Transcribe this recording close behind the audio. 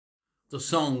The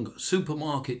song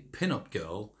Supermarket Pin-Up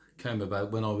Girl came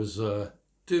about when I was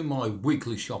doing my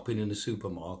weekly shopping in the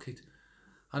supermarket,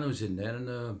 and I was in there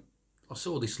and I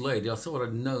saw this lady. I thought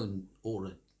I'd known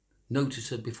or noticed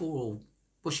her before, or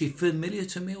was she familiar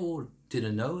to me, or did I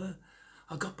know her?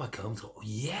 I got back home and thought, oh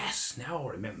yes, now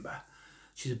I remember.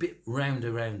 She's a bit round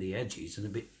around the edges and a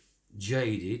bit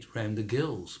jaded round the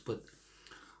gills, but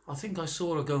I think I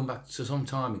saw her going back to some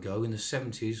time ago in the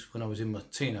 70s when I was in my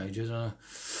teenagers, and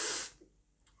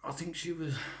I think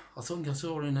I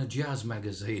saw her in a jazz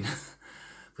magazine.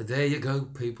 But there you go,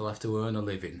 people have to earn a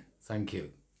living. Thank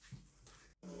you.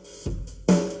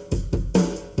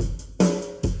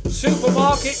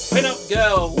 Supermarket Pin-Up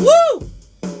Girl, woo!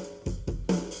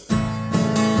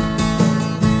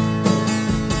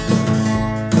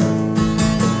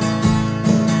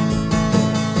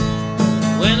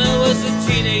 When I was a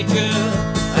teenager,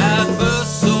 I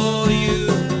first saw you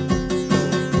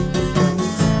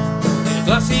in a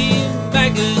glossy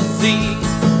magazine,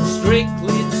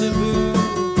 Strictly Taboo.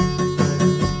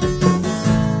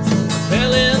 I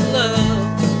fell in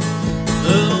love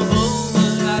the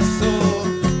moment I saw.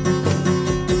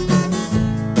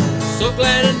 So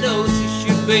glad I noticed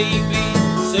you, baby.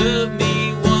 Serve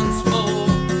me once more.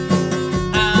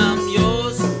 I'm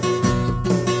yours.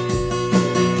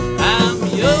 I'm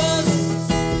yours.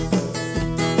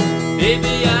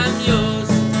 Baby, I'm yours.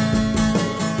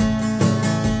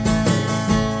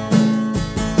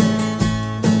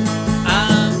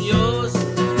 I'm yours.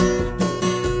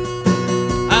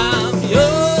 I'm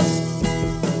yours.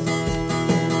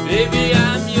 Baby,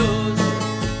 I'm yours.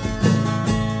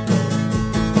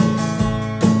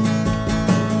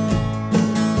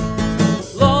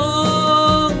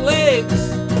 Long legs,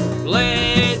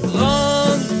 black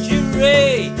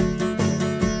lingerie,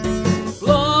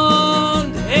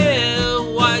 blonde hair,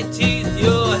 white teeth,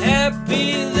 you're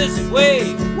happy this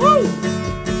way. Woo!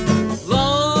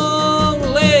 Long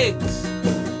legs,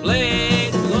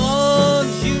 black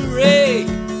lingerie,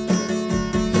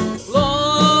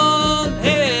 blonde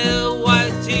hair,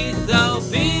 white teeth, I'll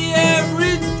be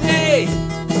every day.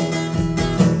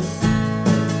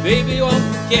 Baby, won't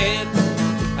forget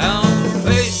how much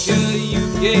pleasure you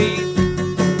gave.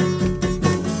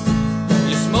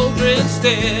 Your smoldering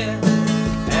stare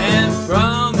and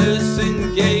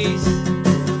promising gaze.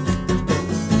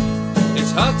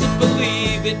 It's hard to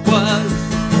believe it was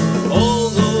all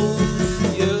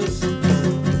those years,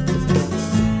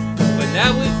 but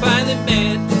now we finally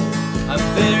met. I'm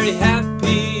very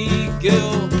happy,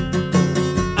 girl.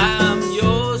 I'm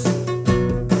yours.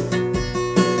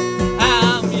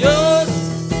 I'm yours.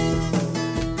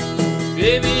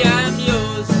 Baby, I'm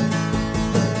yours.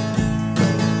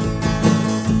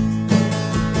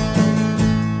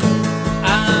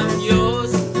 I'm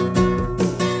yours.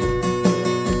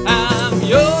 I'm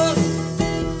yours.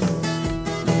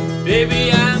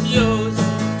 Baby, I'm yours.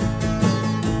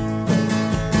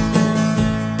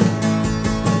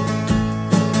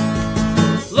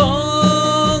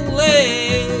 Long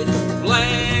legs,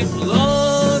 black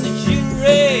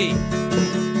lingerie,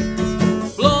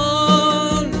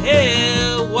 blonde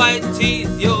hair, white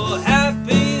teeth,